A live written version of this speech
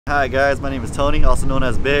Hi guys, my name is Tony, also known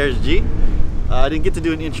as Bearz G. I didn't get to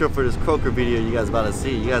do an intro for this croaker video you guys about to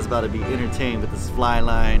see. You guys about to be entertained with this fly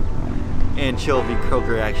line anchovy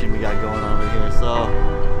croaker action we got going on over here. So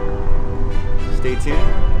stay tuned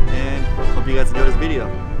and hope you guys enjoy this video.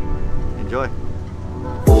 Enjoy.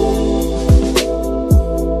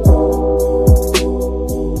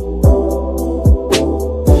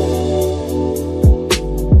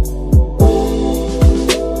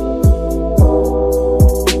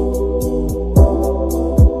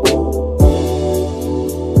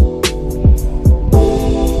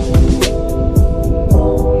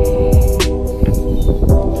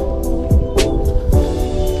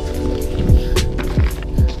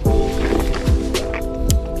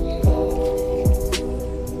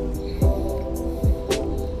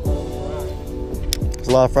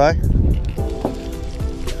 A lot of fry.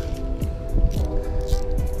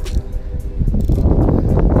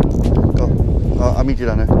 Go. I'll meet you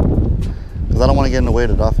down there. Because I don't want to get in the way of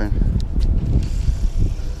the dolphin.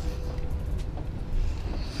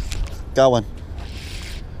 Got one.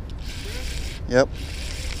 Yep.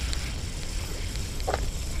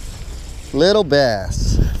 Little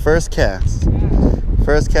bass. First cast.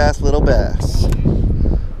 First cast, little bass.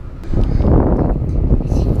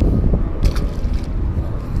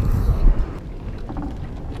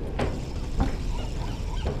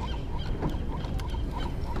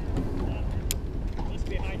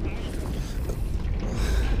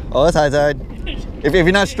 Oh, it's high tide. If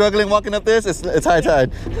you're not struggling walking up this, it's high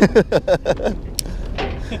tide.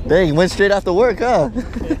 Dang, you went straight after work, huh?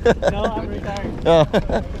 No, I'm retired. Oh.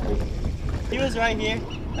 He was right here,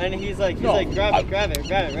 and he's like, grab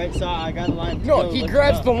it, right? So I got the line. No, he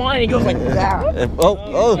grabs the line, he goes like that.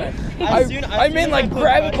 I meant like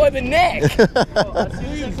grab it by the neck.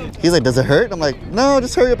 He's like, does it hurt? I'm like, no,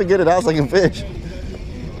 just hurry up and get it out so I can fish.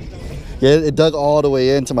 Yeah, it dug all the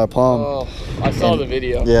way into my palm. Oh, I saw the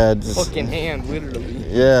video. Yeah, just hook in hand, literally.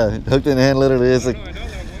 Yeah, hooked in hand, literally. It's like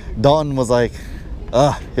Dalton was like,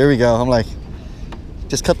 here we go. I'm like,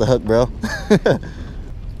 just cut the hook, bro.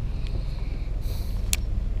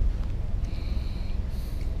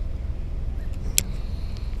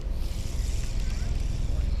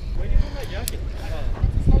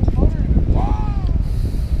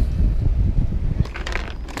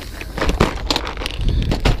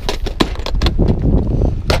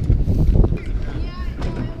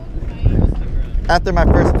 After my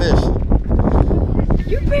first fish.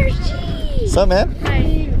 You're Bearz G. What's up, man?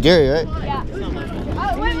 Hi. Gary, right? Yeah.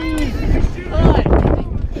 Oh, wait. Hold on.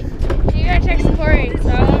 You gotta text Corey, so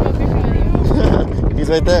I wanna go fishing with you. He's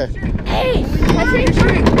right there. Hey, that's your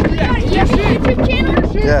YouTube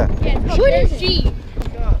channel? Yeah. What is G?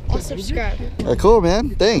 I'll subscribe. Cool, man.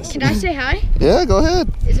 Thanks. Can I say hi? Yeah, go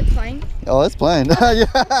ahead. Is it playing? Oh, it's playing.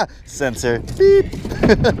 Yeah. Censor. Beep.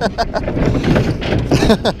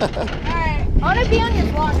 I want to be on your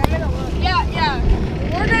vlog. I'm gonna look. Yeah.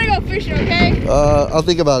 We're gonna go fishing, okay? I'll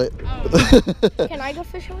think about it. Can I go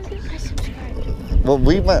fishing with you? I subscribed.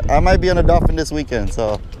 Well, I might be on a dolphin this weekend,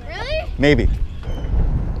 so. Really? Maybe.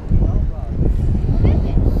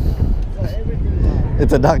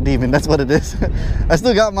 It's a dock demon. That's what it is. I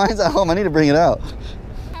still got mine at home. I need to bring it out.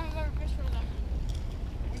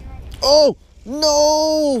 Oh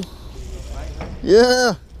no!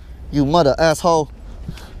 Yeah, you mother asshole.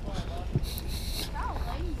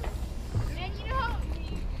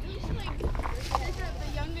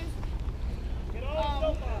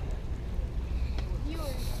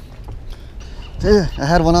 Yeah, I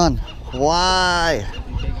had one on. Why?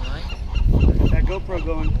 That GoPro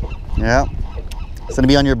going. Yeah. It's gonna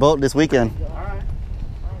be on your boat this weekend. Alright.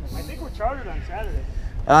 I think we're chartered on Saturday.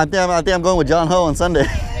 I think I'm going with John Ho on Sunday.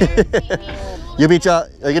 Are you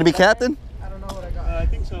gonna be captain? I don't know what I got. I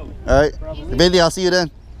think so. Alright. If anything, I'll see you then.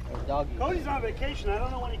 Cody's on vacation. I don't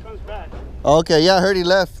know when he comes back. Okay, yeah, I heard he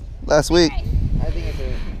left last week. I think it's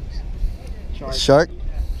a Shark?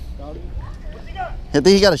 What's he got? I think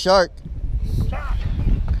he got a shark.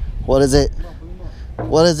 What is it?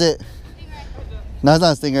 What is it? No, it's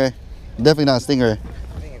not a stingray. Definitely not a stingray.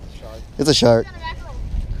 I think it's a shark. It's a shark.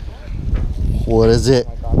 What is it?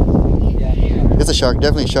 It's a shark.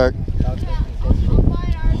 Definitely a shark.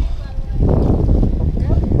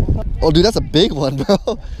 Oh, dude, that's a big one, bro.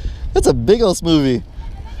 That's a big old smoothie.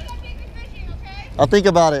 I'll think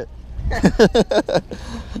about it.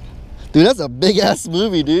 Dude, that's a big ass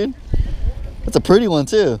smoothie, dude. That's a pretty one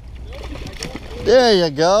too. There you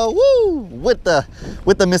go. Woo! With the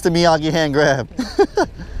Mr. Miyagi hand grab.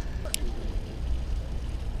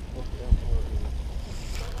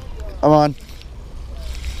 I'm on.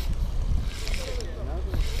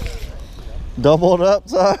 Doubled up,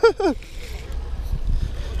 son.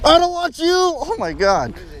 I don't want you. Oh my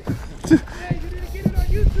God. Hey, you didn't get it on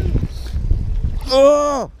YouTube.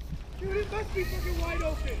 Oh. Dude, it must be fucking wide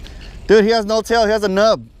open. Dude, he has no tail. He has a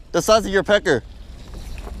nub the size of your pecker.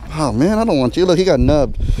 Oh man, I don't want you. Look, he got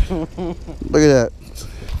nubbed. Look at that.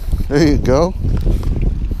 There you go.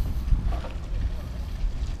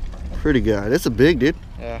 Pretty guy. That's a big dude.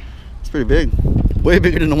 Yeah. It's pretty big. Way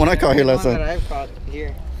bigger than the one I caught here last time. That I've caught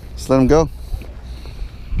here. Just let him go.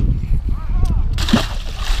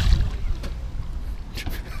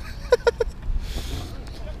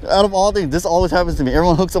 Out of all things, this always happens to me.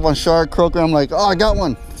 Everyone hooks up on shark, croaker. I'm like, oh, I got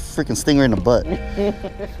one. Freaking stingray in the butt.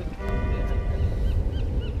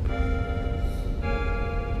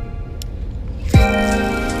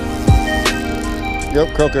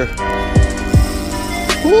 Yep, croaker.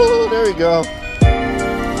 Woo, there we go.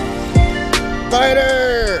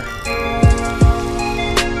 Fighter!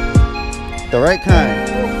 The right kind.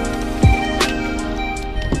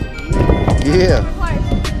 Yeah.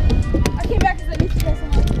 I came back because I missed you guys so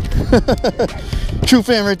much. True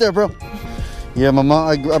fan right there, bro. Yeah, my mom,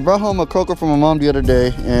 I brought home a croaker from my mom the other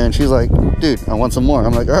day, and she's like, dude, I want some more.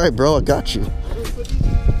 I'm like, all right, bro, I got you.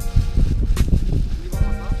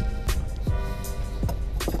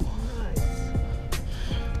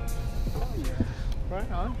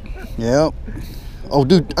 Yep. Oh,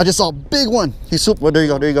 dude, I just saw a big one. He swooped. Well, there you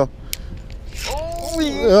go. There you go. Oh,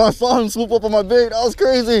 yeah, I saw him swoop up on my bait. That was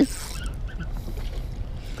crazy.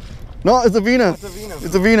 No, it's a Vina.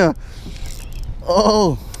 It's a Vina.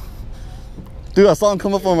 Oh. Dude, I saw him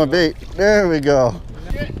come up on my bait. There we go.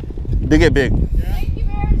 They get big. Thank you,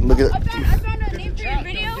 Bearz. Look at I found a name for your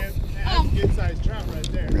video. Good sized trout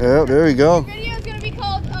right there. Yeah, there we go. Your video is going to be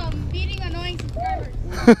called Beating Annoying Subscribers.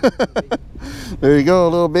 There you go,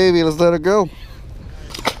 little baby. Let's let her go.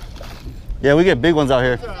 Yeah, we get big ones out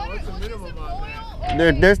here. What's the minimum on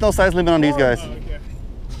that? There's no size limit on these guys. Oh, okay.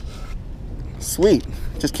 Sweet.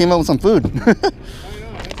 Just came up with some food. I know,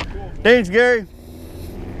 that's cool. Thanks, Gary.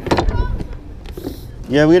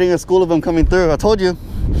 Yeah, we're getting a school of them coming through. I told you.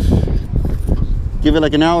 Give it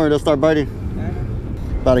like an hour, they'll start biting.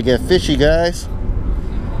 About to get fishy, guys.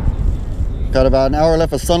 Got about an hour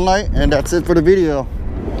left of sunlight, and that's it for the video.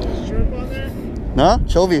 Shrimp on there? Nah,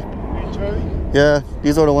 Chovy. Anchovy? Yeah,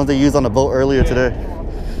 these are the ones they used on the boat earlier today.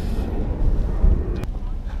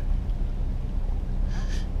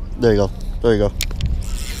 There you go. There you go.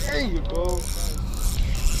 There you go.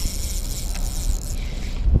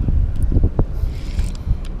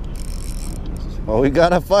 Well, we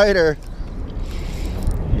got a fighter.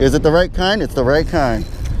 Is it the right kind? It's the right kind.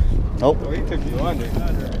 Nope. Oh, he took you under.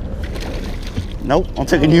 Nope, I'm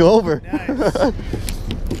taking you over. Nice. Look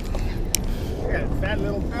at that fat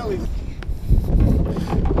little belly.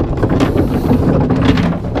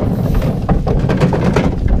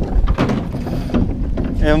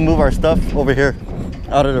 And move our stuff over here,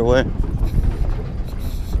 out of their way.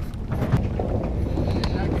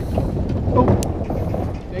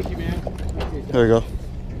 Thank you, man. There you go.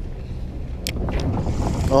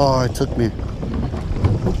 Oh, it took me.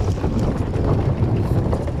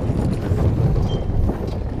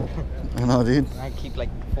 I know, dude. I keep like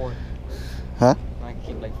 4. Huh? I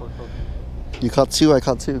keep like 4 croakers. You caught 2, I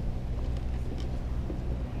caught 2.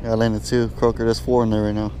 Yeah, I landed 2. Croaker, there's 4 in there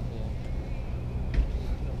right now.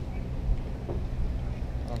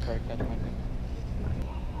 I'll try to catch my thing.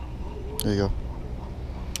 There you go.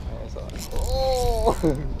 I saw it. Oh!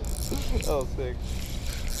 That was sick.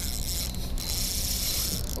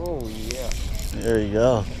 Oh, yeah. There you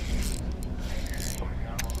go.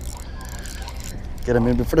 Get him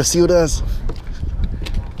in before the seal does.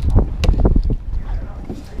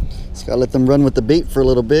 Just gotta let them run with the bait for a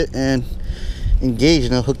little bit and engage,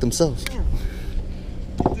 and they'll hook themselves.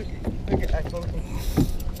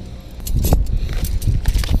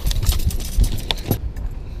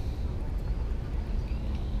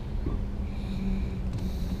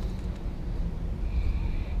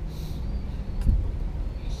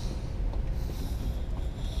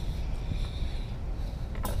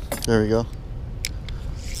 There we go.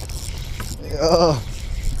 Oh.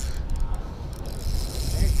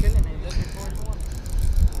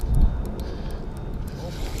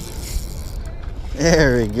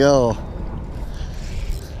 There we go.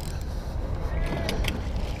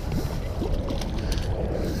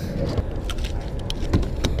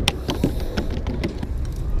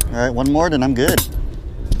 All right, one more, then I'm good.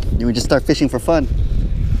 Then we just start fishing for fun.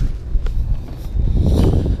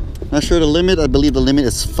 Not sure the limit. I believe the limit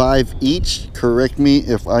is 5 each. Correct me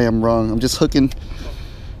if I am wrong. I'm just hooking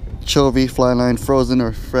Chovy, fly line, frozen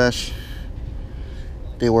or fresh.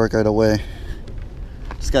 They work either way.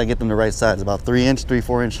 Just gotta get them the right size. About 3-inch,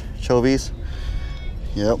 3-4-inch Chovies.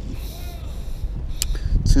 Yep.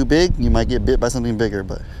 Too big, you might get bit by something bigger,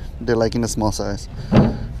 but they're liking the small size.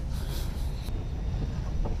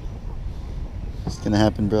 It's gonna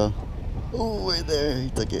happen, bro. Oh, right there, he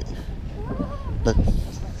took it. Look,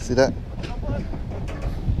 see that?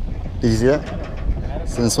 Did you see that?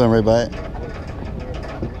 It's gonna swim right by it.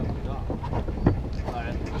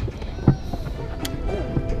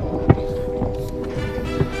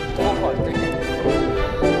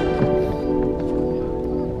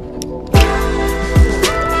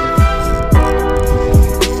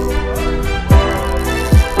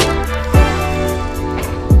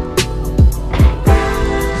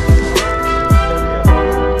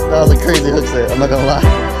 That was a crazy hook set, I'm not gonna lie.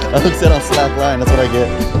 A hook set on slack line, that's what I get.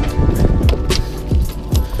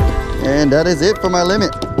 And that is it for my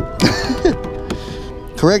limit.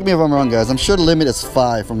 Correct me if I'm wrong, guys. I'm sure the limit is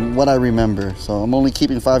 5 from what I remember. So I'm only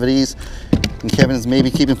keeping 5 of these. And Kevin is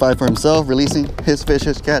maybe keeping 5 for himself, releasing his fish,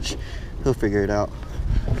 his catch. He'll figure it out.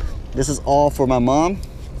 This is all for my mom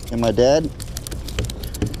and my dad.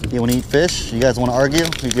 They want to eat fish. You guys want to argue?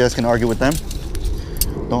 You guys can argue with them.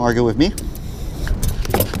 Don't argue with me.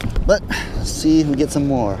 But let's see if we get some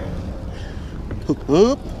more. Hoop,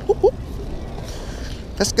 hoop, hoop, hoop.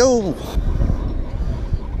 Let's go.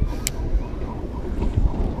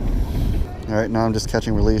 All right, now I'm just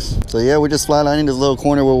catching release. So yeah, we're just flat lining this little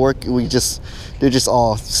corner we're working. They're just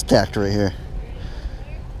all stacked right here.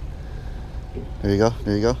 There you go,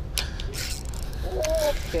 there you go.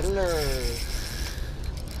 Oh, killer.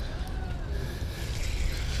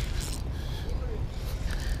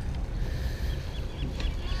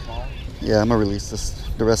 Yeah, I'm gonna release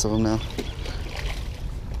the rest of them now.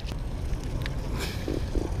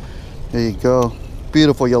 There you go.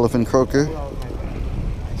 Beautiful yellowfin croaker.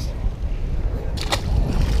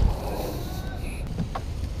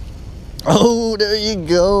 Oh, there you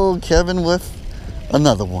go, Kevin with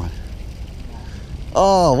another one.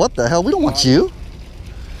 Oh, what the hell? We don't want you.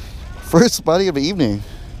 First spotting of the evening.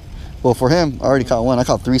 Well, for him, I already caught one. I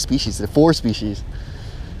caught 3 species, 4 species.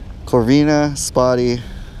 Corvina, spotty,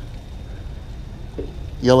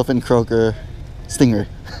 yellowfin croaker, stingray.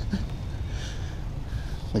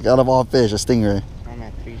 Like out of all fish, a stingray. I'm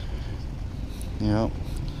at 3 species. Yep.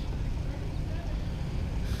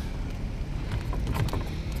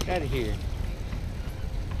 Get out of here.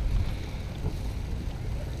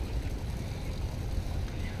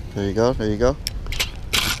 There you go, there you go.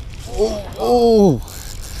 Oh, oh,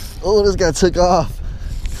 oh, this guy took off.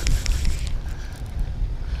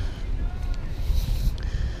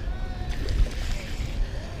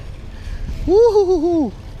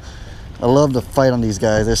 Woo-hoo-hoo-hoo. I love the fight on these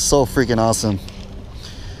guys. They're so freaking awesome.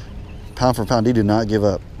 Pound for pound, they do not give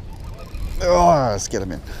up. Oh, let's get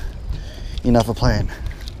them in. Enough of playing.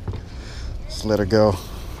 Let's let her go.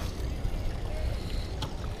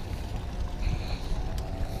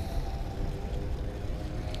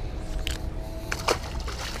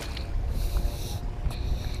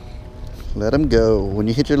 Let them go. When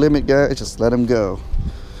you hit your limit, guys, just let them go.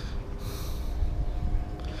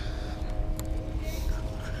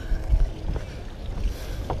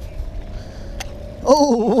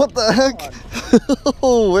 Oh, what the heck?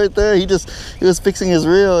 Oh, right there. He was fixing his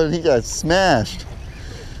reel and he got smashed.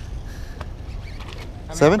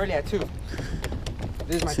 I'm 7? really at 2.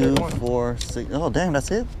 This is my 2, third one. 4, 6. Oh, damn, that's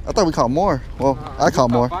it? I thought we caught more. Well, I caught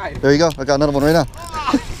more. 5. There you go. I got another one right now.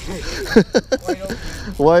 Wide open.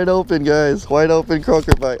 Wide open, guys. Wide open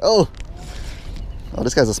croaker bite. Oh. Oh,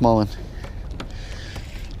 this guy's a small one.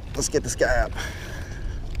 Let's get this guy up.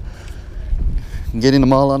 I'm getting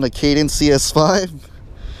them all on the Cadence CS5.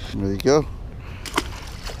 There you go.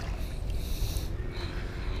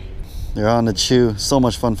 They're on the chew. So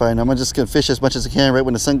much fun fighting. I'm just gonna fish as much as I can right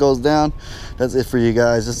when the sun goes down. That's it for you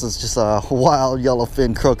guys. This is just a wild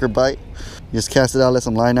yellowfin croaker bite. You just cast it out, let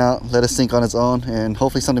some line out, let it sink on its own, and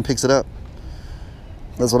hopefully something picks it up.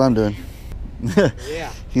 That's what I'm doing.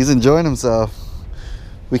 Yeah. He's enjoying himself.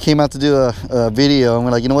 We came out to do a video and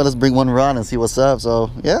we're like, you know what, let's bring one rod and see what's up.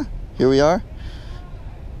 So yeah, here we are.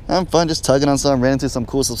 Having fun, just tugging on some, ran into some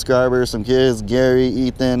cool subscribers, some kids, Gary,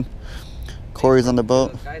 Ethan, Corey's on the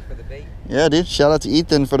boat. Guys for the bait. Yeah, dude, shout out to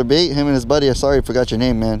Ethan for the bait, him and his buddy. I'm sorry I forgot your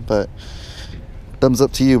name, man, but thumbs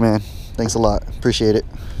up to you, man. Thanks a lot, appreciate it.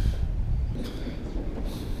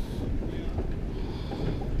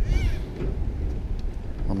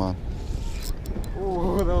 Come on.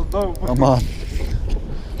 Oh, that was dope. Come on.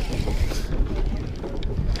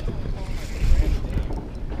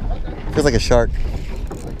 Feels like a shark.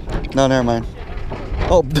 No, never mind.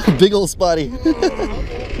 Oh, big old spotty.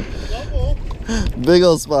 Big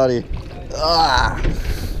old spotty. Ah.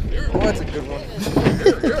 Oh, that's a good one.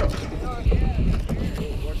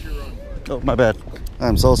 Oh, my bad.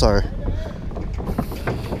 I'm so sorry.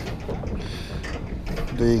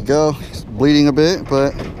 There you go. He's bleeding a bit,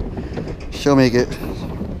 but she'll make it.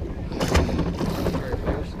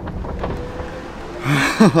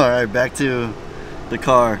 Alright, back to the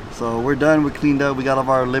car. So we're done, we cleaned up, we got all of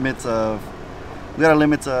our limits of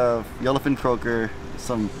yellowfin croaker,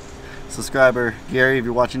 some subscriber Gary, if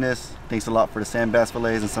you're watching this, thanks a lot for the sand bass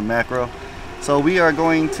fillets and some mackerel. So we are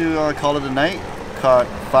going to call it a night. Caught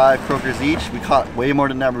 5 croakers each. We caught way more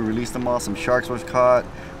than that. We released them all. Some sharks was caught,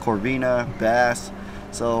 corvina, bass.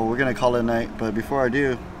 So we're gonna call it a night. But before I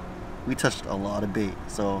do, we touched a lot of bait.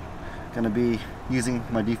 So gonna be using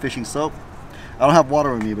my defishing soap. I don't have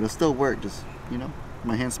water with me, but it'll still work. Just, you know,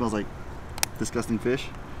 my hand smells like disgusting fish.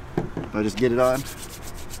 But I just get it on,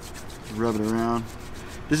 rub it around.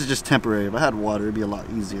 This is just temporary. If I had water, it'd be a lot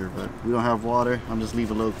easier, but we don't have water. I'm just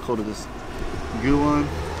leave a little coat of this goo on.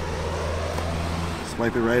 Just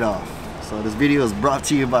wipe it right off. So this video is brought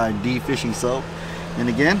to you by Defishing Soap. And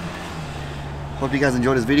again, hope you guys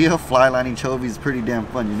enjoyed this video. Fly lining anchovies is pretty damn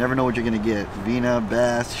fun. You never know what you're gonna get. Vina,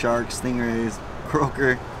 bass, sharks, stingrays,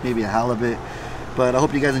 croaker, maybe a halibut. But I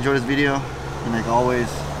hope you guys enjoyed this video. And like always,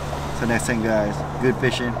 till next time guys, good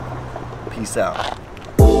fishing. Peace out.